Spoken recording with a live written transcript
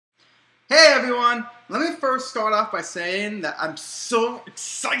Hey everyone! Let me first start off by saying that I'm so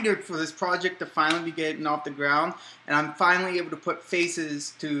excited for this project to finally be getting off the ground, and I'm finally able to put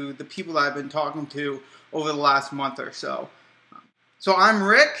faces to the people that I've been talking to over the last month or so. So I'm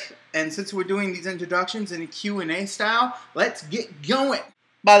Rick, and since we're doing these introductions in a Q&A style, let's get going!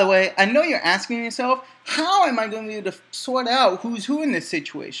 By the way, I know you're asking yourself, how am I going to be able to sort out who's who in this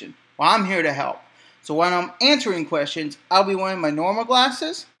situation? Well, I'm here to help. So when I'm answering questions, I'll be wearing my normal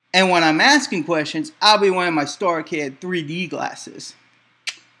glasses. And when I'm asking questions, I'll be wearing my StarKid 3D glasses.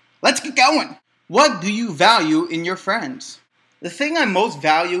 Let's get going! What do you value in your friends? The thing I most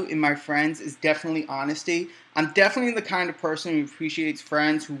value in my friends is definitely honesty. I'm definitely the kind of person who appreciates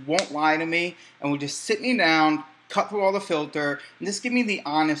friends who won't lie to me and will just sit me down, cut through all the filter, and just give me the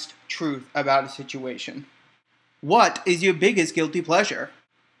honest truth about a situation. What is your biggest guilty pleasure?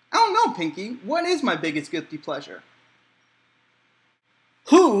 I don't know, Pinky. What is my biggest guilty pleasure?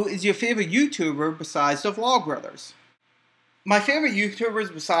 Who is your favorite YouTuber besides the Vlogbrothers? My favorite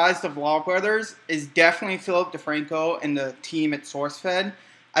YouTubers besides the Vlogbrothers is definitely Philip DeFranco and the team at SourceFed.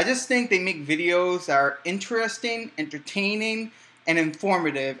 I just think they make videos that are interesting, entertaining, and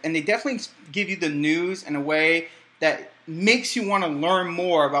informative, and they definitely give you the news in a way that makes you want to learn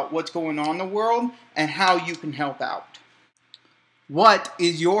more about what's going on in the world and how you can help out. What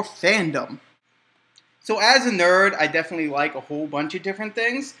is your fandom? So as a nerd, I definitely like a whole bunch of different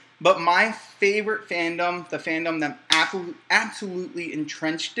things, but my favorite fandom, the fandom that I'm absolutely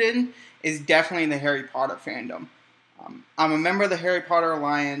entrenched in, is definitely the Harry Potter fandom. I'm a member of the Harry Potter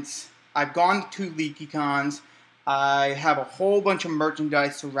Alliance. I've gone to 2 LeakyCons. I have a whole bunch of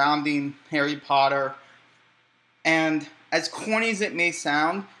merchandise surrounding Harry Potter. And as corny as it may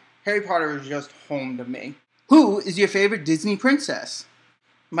sound, Harry Potter is just home to me. Who is your favorite Disney princess?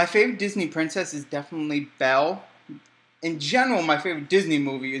 My favorite Disney princess is definitely Belle. In general, my favorite Disney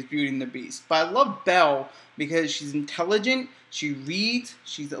movie is Beauty and the Beast. But I love Belle because she's intelligent, she reads,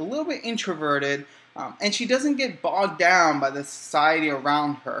 she's a little bit introverted, and she doesn't get bogged down by the society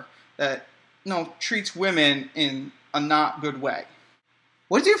around her that treats women in a not good way.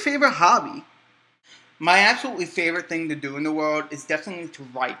 What's your favorite hobby? My absolutely favorite thing to do in the world is definitely to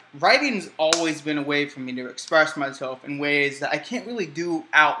write. Writing's always been a way for me to express myself in ways that I can't really do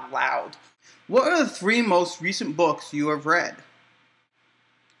out loud. What are the 3 most recent books you have read?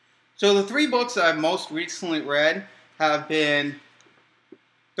 So the 3 books that I've most recently read have been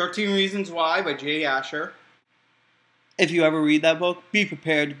 13 Reasons Why by Jay Asher. If you ever read that book, be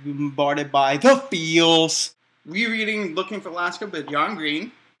prepared to be bombarded by the feels. Rereading Looking for Alaska by John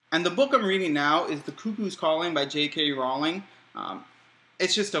Green. And the book I'm reading now is The Cuckoo's Calling by J.K. Rowling.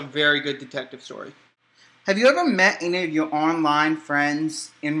 It's just a very good detective story. Have you ever met any of your online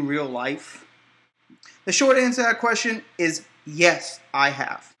friends in real life? The short answer to that question is yes, I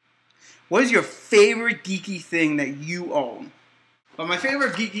have. What is your favorite geeky thing that you own? Well, my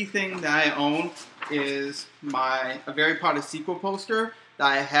favorite geeky thing that I own is a Harry Potter sequel poster that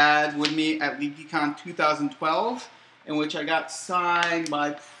I had with me at LeakyCon 2012. In which I got signed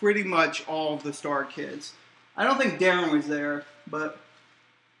by pretty much all of the Star Kids. I don't think Darren was there, but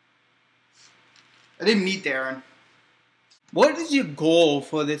I didn't meet Darren. What is your goal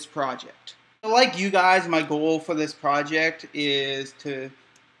for this project? Like you guys, my goal for this project is to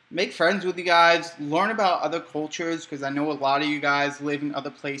make friends with you guys, learn about other cultures, because I know a lot of you guys live in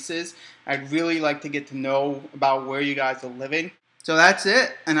other places. I'd really like to get to know about where you guys are living. So that's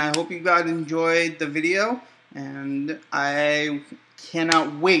it, and I hope you guys enjoyed the video. And I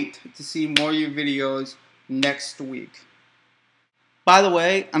cannot wait to see more of your videos next week. By the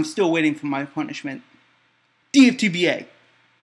way, I'm still waiting for my punishment. DFTBA.